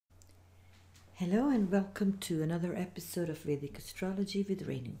Hello and welcome to another episode of Vedic Astrology with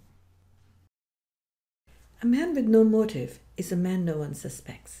Renu. A man with no motive is a man no one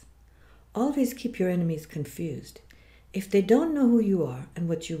suspects. Always keep your enemies confused. If they don't know who you are and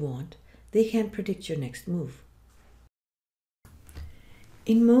what you want, they can't predict your next move.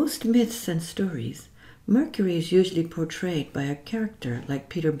 In most myths and stories, Mercury is usually portrayed by a character like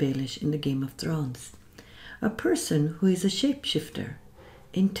Peter Baelish in the Game of Thrones, a person who is a shapeshifter,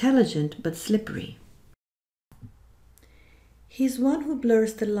 intelligent but slippery. He is one who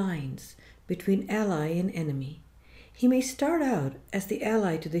blurs the lines between ally and enemy. He may start out as the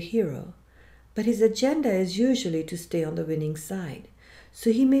ally to the hero, but his agenda is usually to stay on the winning side,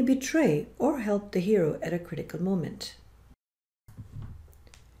 so he may betray or help the hero at a critical moment.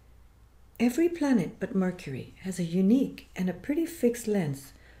 Every planet but Mercury has a unique and a pretty fixed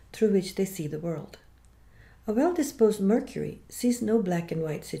lens through which they see the world. A well-disposed Mercury sees no black and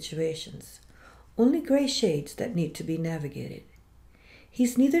white situations, only gray shades that need to be navigated.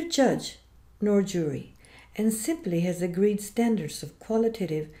 He's neither judge nor jury, and simply has agreed standards of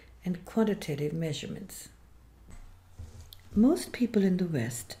qualitative and quantitative measurements. Most people in the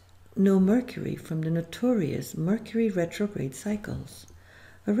West know Mercury from the notorious Mercury retrograde cycles.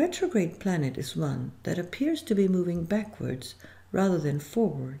 A retrograde planet is one that appears to be moving backwards rather than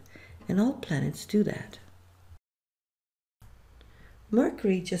forward, and all planets do that.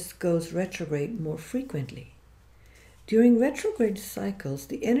 Mercury just goes retrograde more frequently. During retrograde cycles,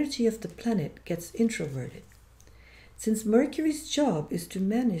 the energy of the planet gets introverted. Since Mercury's job is to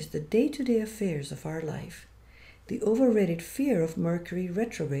manage the day-to-day affairs of our life, the overrated fear of Mercury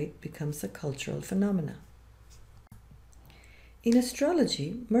retrograde becomes a cultural phenomenon. In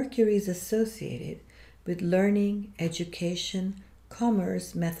astrology, Mercury is associated with learning, education,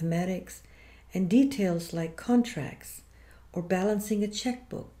 commerce, mathematics, and details like contracts, or balancing a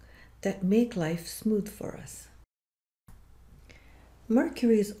checkbook that make life smooth for us.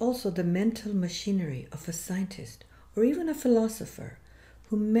 Mercury is also the mental machinery of a scientist or even a philosopher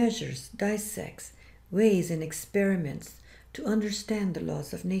who measures, dissects, weighs, and experiments to understand the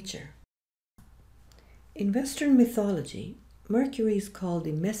laws of nature. In Western mythology, Mercury is called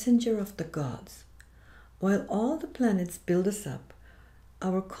the messenger of the gods. While all the planets build us up,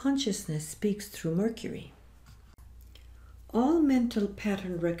 our consciousness speaks through Mercury. All mental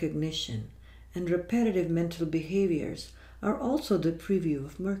pattern recognition and repetitive mental behaviors are also the preview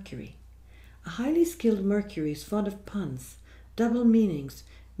of Mercury. A highly skilled Mercury is fond of puns, double meanings,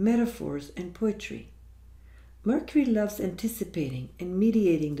 metaphors, and poetry. Mercury loves anticipating and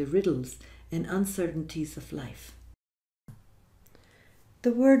mediating the riddles and uncertainties of life.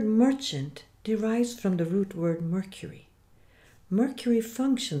 The word merchant derives from the root word Mercury. Mercury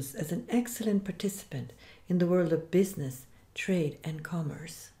functions as an excellent participant in the world of business, trade, and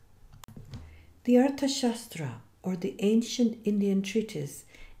commerce. The Arthashastra, or the ancient Indian treatise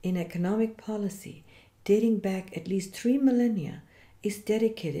in economic policy dating back at least 3 millennia, is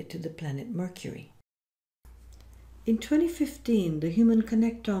dedicated to the planet Mercury. In 2015, the Human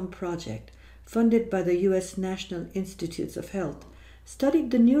Connectome Project, funded by the U.S. National Institutes of Health,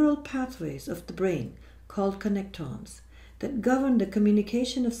 studied the neural pathways of the brain, called connectomes, that govern the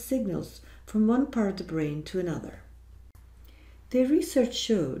communication of signals from one part of the brain to another. Their research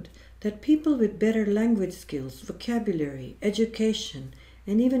showed that people with better language skills, vocabulary, education,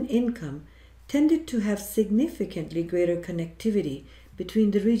 and even income tended to have significantly greater connectivity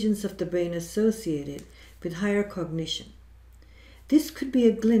between the regions of the brain associated with higher cognition. This could be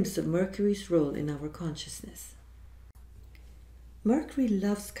a glimpse of Mercury's role in our consciousness. Mercury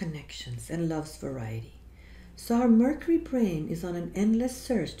loves connections and loves variety, so our Mercury brain is on an endless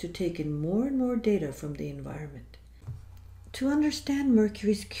search to take in more and more data from the environment. To understand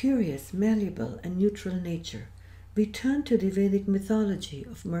Mercury's curious, malleable, and neutral nature, we turn to the Vedic mythology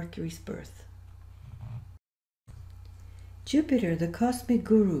of Mercury's birth. Jupiter, the cosmic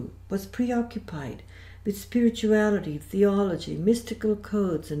guru, was preoccupied with spirituality, theology, mystical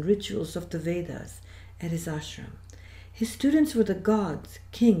codes, and rituals of the Vedas at his ashram. His students were the gods,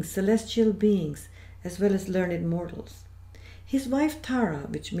 kings, celestial beings, as well as learned mortals. His wife Tara,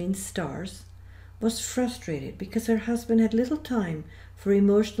 which means stars, was frustrated because her husband had little time for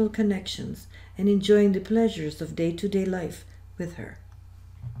emotional connections and enjoying the pleasures of day-to-day life with her.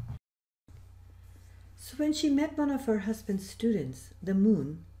 So when she met one of her husband's students, the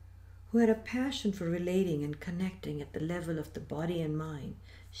moon, who had a passion for relating and connecting at the level of the body and mind,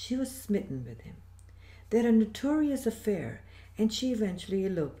 she was smitten with him. They had a notorious affair, and she eventually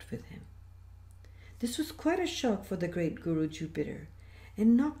eloped with him. This was quite a shock for the great guru Jupiter,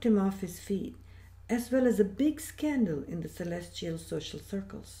 and knocked him off his feet, as well as a big scandal in the celestial social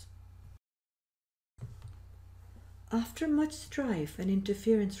circles. After much strife and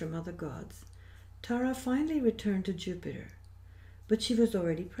interference from other gods, Tara finally returned to Jupiter, but she was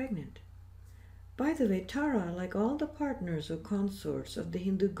already pregnant. By the way, Tara, like all the partners or consorts of the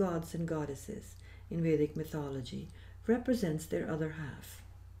Hindu gods and goddesses in Vedic mythology, represents their other half.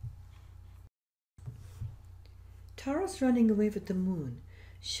 Tara's running away with the moon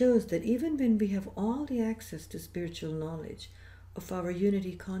shows that even when we have all the access to spiritual knowledge of our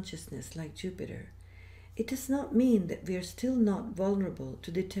unity consciousness like Jupiter, it does not mean that we are still not vulnerable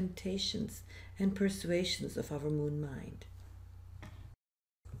to the temptations and persuasions of our moon mind.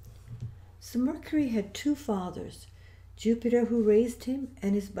 So Mercury had two fathers, Jupiter who raised him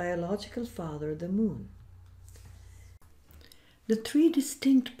and his biological father, the moon. The three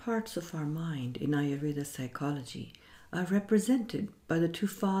distinct parts of our mind in Ayurveda psychology are represented by the two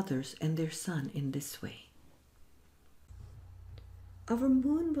fathers and their son in this way. Our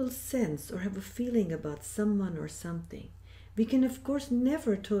moon will sense or have a feeling about someone or something. We can of course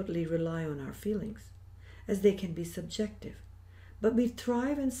never totally rely on our feelings, as they can be subjective, but we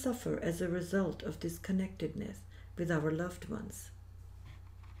thrive and suffer as a result of this connectedness with our loved ones.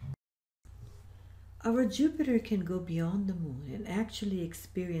 Our Jupiter can go beyond the moon and actually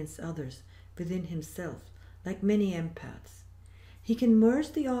experience others within himself, like many empaths. He can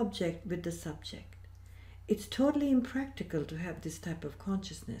merge the object with the subject. It's totally impractical to have this type of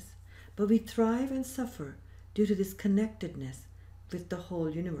consciousness, but we thrive and suffer due to this connectedness with the whole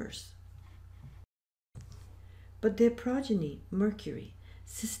universe. But their progeny, Mercury,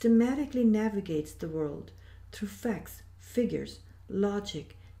 systematically navigates the world through facts, figures,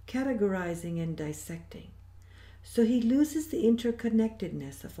 logic, categorizing and dissecting. So he loses the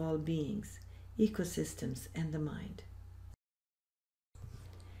interconnectedness of all beings, ecosystems, and the mind.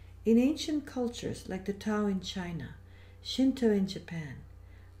 In ancient cultures like the Tao in China, Shinto in Japan,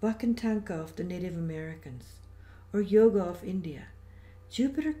 Vakantanka of the Native Americans, or Yoga of India,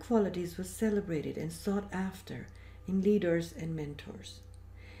 Jupiter qualities were celebrated and sought after in leaders and mentors.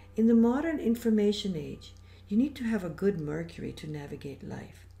 In the modern information age, you need to have a good Mercury to navigate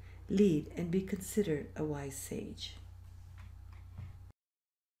life, lead, and be considered a wise sage.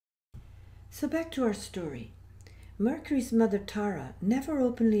 So back to our story. Mercury's mother Tara never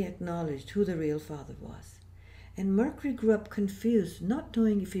openly acknowledged who the real father was, and Mercury grew up confused, not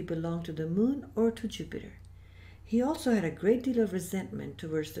knowing if he belonged to the moon or to Jupiter. He also had a great deal of resentment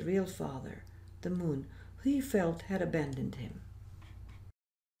towards the real father, the moon, who he felt had abandoned him.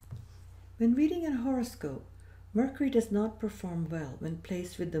 When reading a horoscope, Mercury does not perform well when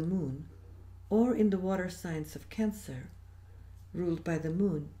placed with the moon or in the water signs of Cancer, ruled by the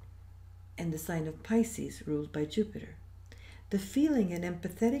moon, and the sign of Pisces, ruled by Jupiter. The feeling and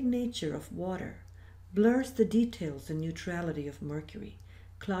empathetic nature of water blurs the details and neutrality of Mercury,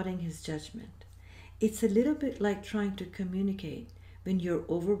 clouding his judgment. It's a little bit like trying to communicate when you're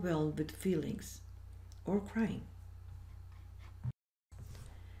overwhelmed with feelings or crying.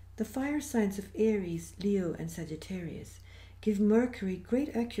 The fire signs of Aries, Leo, and Sagittarius give Mercury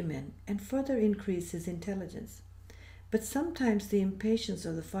great acumen and further increase his intelligence. But sometimes the impatience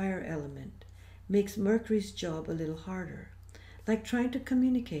of the fire element makes Mercury's job a little harder, like trying to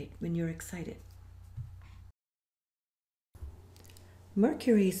communicate when you're excited.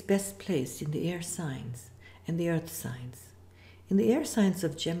 Mercury is best placed in the air signs and the earth signs. In the air signs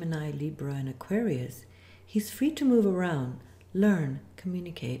of Gemini, Libra, and Aquarius, he's free to move around, learn,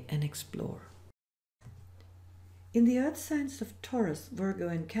 communicate, and explore. In the earth signs of Taurus, Virgo,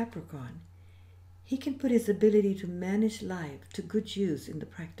 and Capricorn, he can put his ability to manage life to good use in the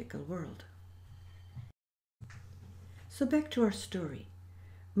practical world. So back to our story.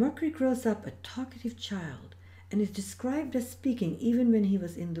 Mercury grows up a talkative child and is described as speaking even when he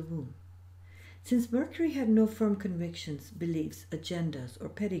was in the womb. Since Mercury had no firm convictions, beliefs, agendas, or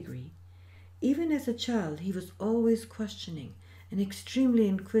pedigree, even as a child he was always questioning and extremely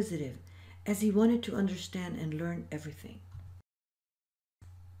inquisitive, as he wanted to understand and learn everything.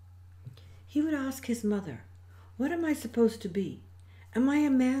 He would ask his mother, "What am I supposed to be? Am I a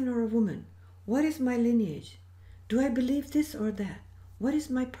man or a woman? What is my lineage? Do I believe this or that? What is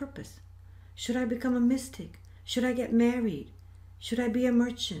my purpose? Should I become a mystic? Should I get married? Should I be a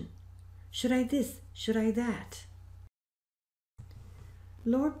merchant? Should I this? Should I that?"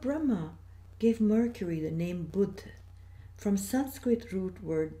 Lord Brahma gave Mercury the name Buddha, from Sanskrit root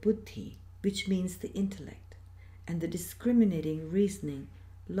word buddhi, which means the intellect, and the discriminating, reasoning,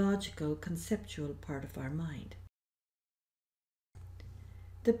 logical, conceptual part of our mind.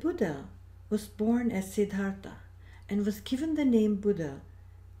 The Buddha was born as Siddhartha and was given the name Buddha,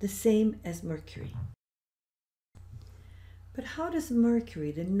 the same as Mercury. But how does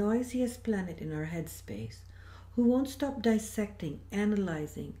Mercury, the noisiest planet in our headspace, who won't stop dissecting,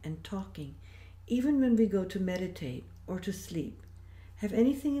 analyzing, and talking, even when we go to meditate or to sleep, have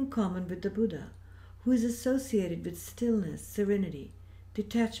anything in common with the Buddha, who is associated with stillness, serenity,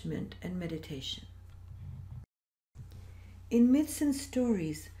 detachment, and meditation. In myths and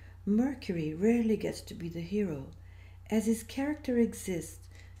stories, Mercury rarely gets to be the hero, as his character exists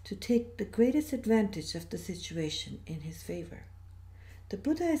to take the greatest advantage of the situation in his favor. The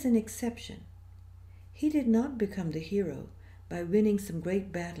Buddha is an exception. He did not become the hero by winning some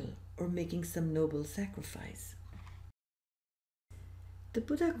great battle or making some noble sacrifice. The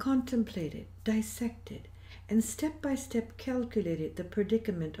Buddha contemplated, dissected, and step by step calculated the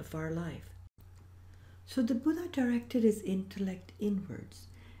predicament of our life. So the Buddha directed his intellect inwards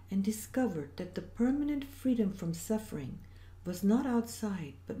and discovered that the permanent freedom from suffering was not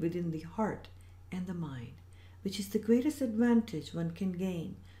outside but within the heart and the mind, which is the greatest advantage one can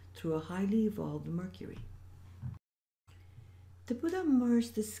gain through a highly evolved Mercury. The Buddha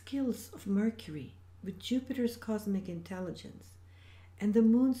merged the skills of Mercury with Jupiter's cosmic intelligence and the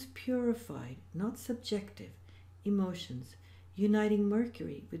moon's purified, not subjective, emotions, uniting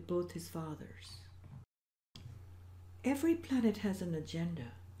Mercury with both his fathers. Every planet has an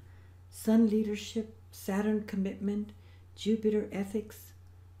agenda. Sun leadership, Saturn commitment, Jupiter ethics,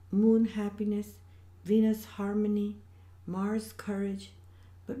 Moon happiness, Venus harmony, Mars courage,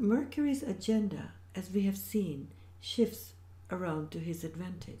 but Mercury's agenda, as we have seen, shifts around to his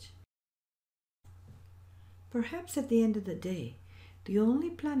advantage. Perhaps at the end of the day, the only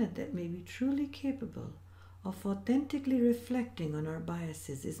planet that may be truly capable of authentically reflecting on our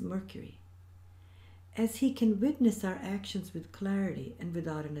biases is Mercury, as he can witness our actions with clarity and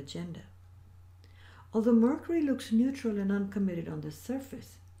without an agenda. Although Mercury looks neutral and uncommitted on the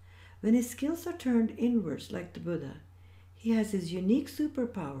surface, when his skills are turned inwards like the Buddha, he has his unique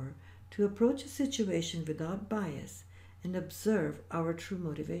superpower to approach a situation without bias and observe our true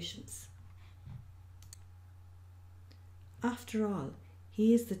motivations. After all,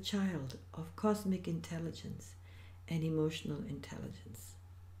 he is the child of cosmic intelligence and emotional intelligence.